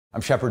I'm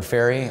Shepard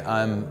Fairey.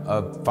 I'm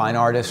a fine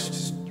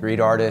artist,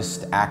 street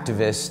artist,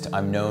 activist.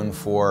 I'm known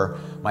for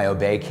my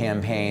Obey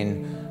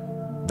campaign,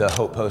 the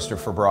Hope poster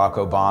for Barack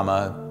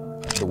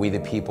Obama, the We the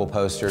People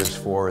posters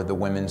for the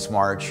Women's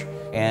March.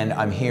 And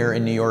I'm here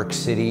in New York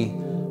City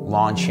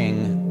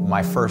launching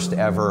my first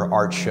ever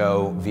art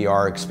show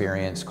VR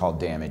experience called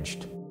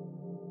Damaged.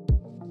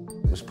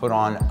 It was put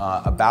on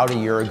about a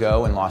year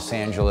ago in Los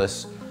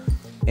Angeles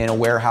in a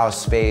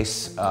warehouse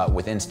space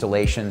with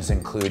installations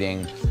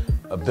including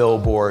a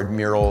billboard,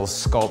 murals,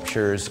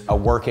 sculptures, a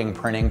working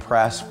printing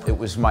press. It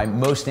was my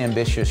most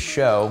ambitious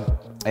show,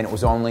 and it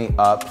was only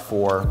up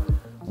for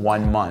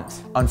 1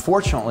 month.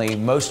 Unfortunately,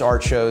 most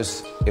art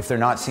shows, if they're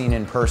not seen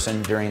in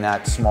person during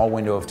that small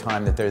window of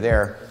time that they're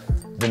there,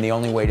 then the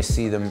only way to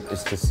see them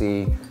is to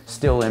see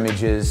still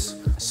images.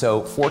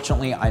 So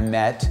fortunately, I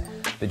met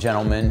the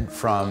gentlemen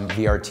from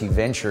VRT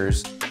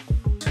Ventures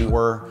who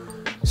were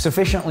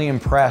sufficiently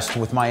impressed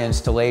with my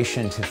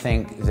installation to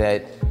think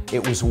that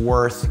it was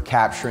worth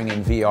capturing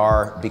in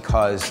VR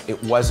because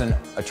it wasn't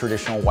a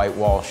traditional white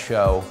wall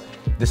show.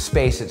 The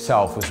space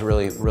itself was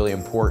really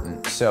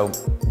important. So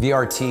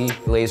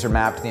VRT laser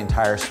mapped the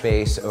entire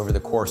space over the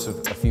course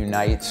of a few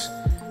nights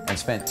and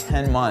spent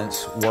 10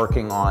 months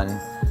working on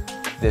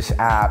this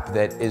app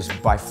that is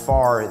by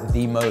far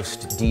the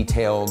most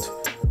detailed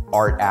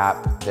art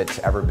app that's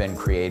ever been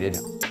created.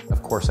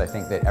 Of course, I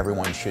think that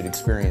everyone should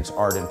experience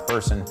art in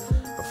person,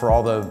 but for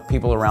all the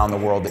people around the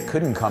world that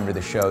couldn't come to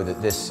the show,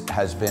 that this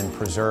has been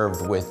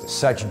preserved with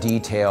such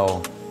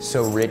detail,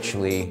 so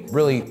richly,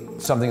 really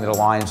something that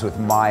aligns with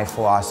my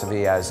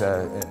philosophy as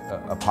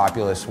a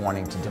populist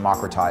wanting to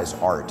democratize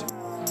art.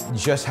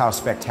 Just how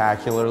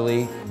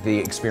spectacularly the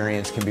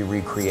experience can be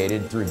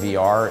recreated through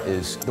VR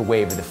is the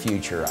wave of the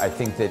future. I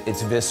think that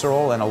it's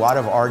visceral, and a lot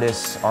of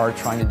artists are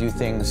trying to do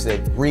things that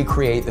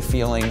recreate the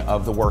feeling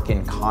of the work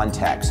in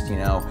context, you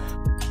know.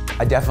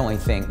 I definitely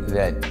think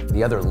that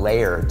the other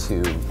layer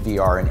to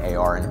VR and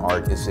AR and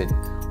art is that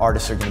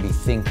artists are going to be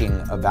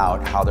thinking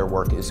about how their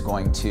work is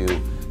going to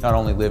not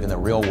only live in the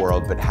real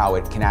world, but how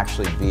it can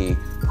actually be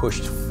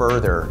pushed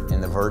further in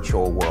the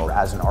virtual world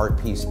as an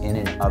art piece in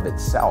and of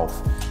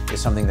itself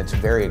is something that's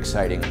very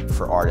exciting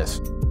for artists.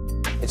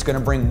 It's going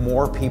to bring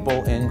more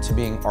people into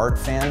being art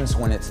fans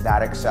when it's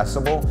that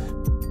accessible.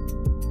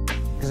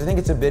 Because I think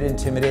it's a bit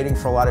intimidating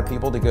for a lot of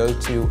people to go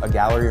to a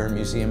gallery or a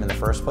museum in the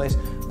first place,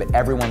 but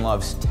everyone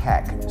loves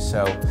tech.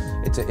 So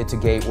it's a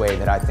gateway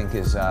that I think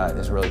is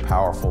really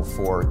powerful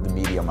for the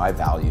medium I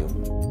value.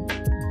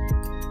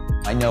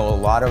 I know a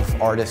lot of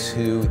artists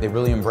who, they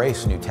really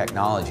embrace new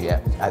technology.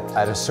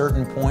 At a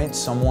certain point,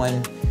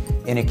 someone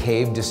in a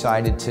cave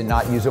decided to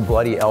not use a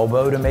bloody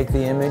elbow to make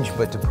the image,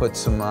 but to put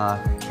some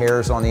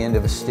hairs on the end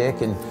of a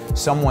stick. And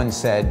someone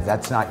said,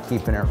 that's not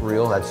keeping it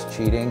real, that's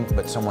cheating.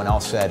 But someone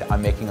else said,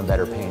 I'm making a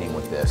better painting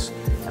with this.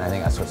 And I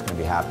think that's what's going to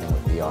be happening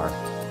with VR.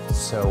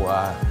 So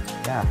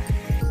yeah,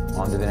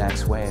 on to the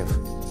next wave.